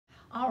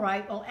All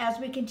right, well, as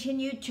we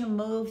continue to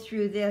move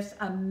through this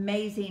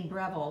amazing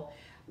Breville,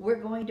 we're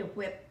going to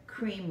whip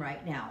cream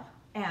right now.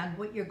 And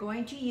what you're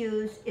going to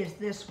use is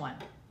this one.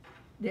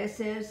 This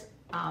is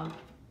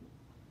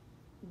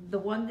the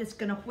one that's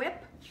going to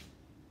whip,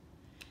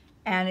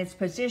 and it's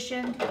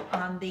positioned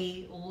on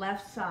the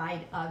left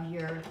side of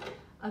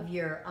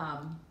your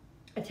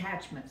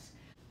attachments.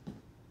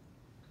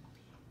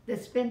 The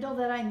spindle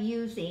that I'm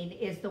using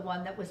is the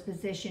one that was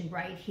positioned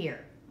right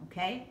here,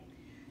 okay?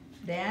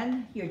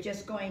 Then you're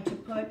just going to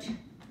put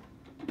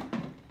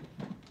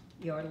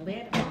your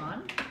lid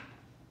on,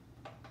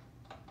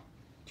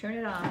 turn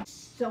it on.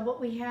 So what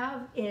we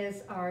have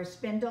is our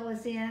spindle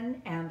is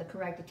in and the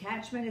correct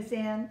attachment is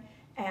in,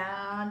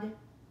 and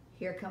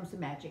here comes the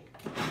magic.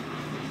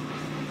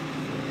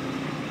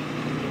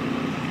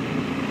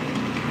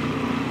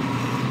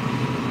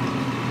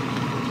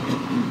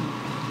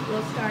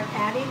 We'll start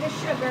adding the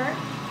sugar.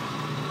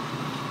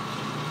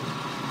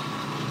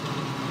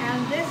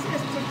 And this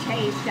is to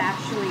taste,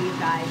 actually, you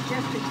guys,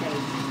 just to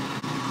taste.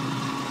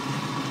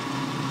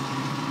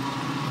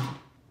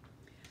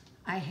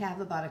 I have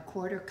about a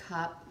quarter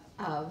cup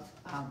of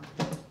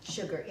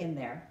sugar in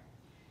there.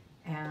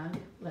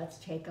 And let's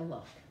take a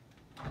look.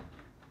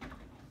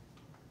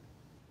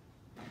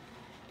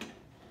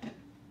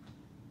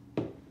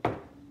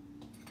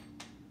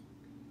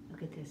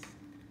 Look at this.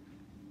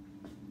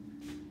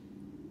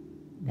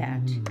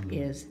 That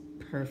is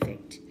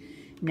perfect.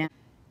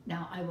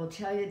 Now, I will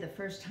tell you, the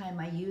first time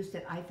I used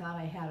it, I thought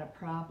I had a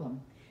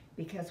problem,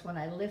 because when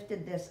I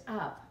lifted this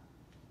up,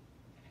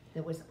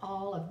 there was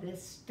all of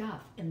this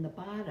stuff in the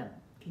bottom.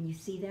 Can you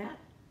see that?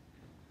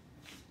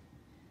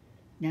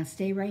 Now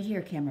stay right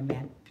here,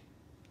 cameraman.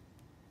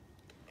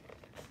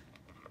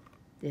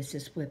 This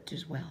is whipped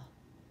as well.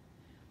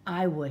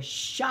 I was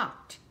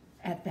shocked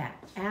at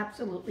that,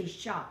 absolutely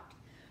shocked.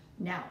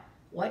 Now,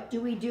 what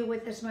do we do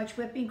with this much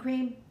whipping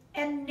cream?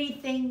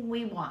 Anything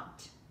we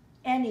want,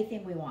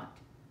 anything we want.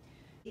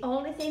 The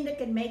only thing that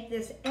can make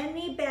this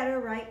any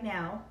better right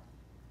now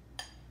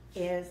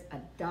is a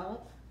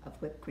dollop of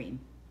whipped cream.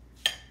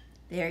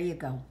 There you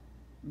go,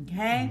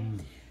 okay?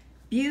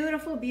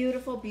 Beautiful,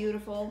 beautiful,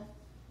 beautiful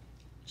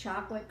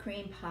chocolate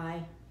cream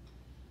pie,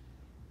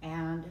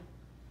 and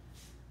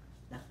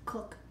the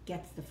cook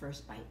gets the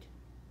first bite.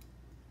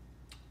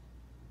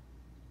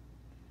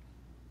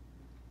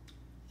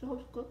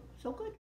 So good, so good.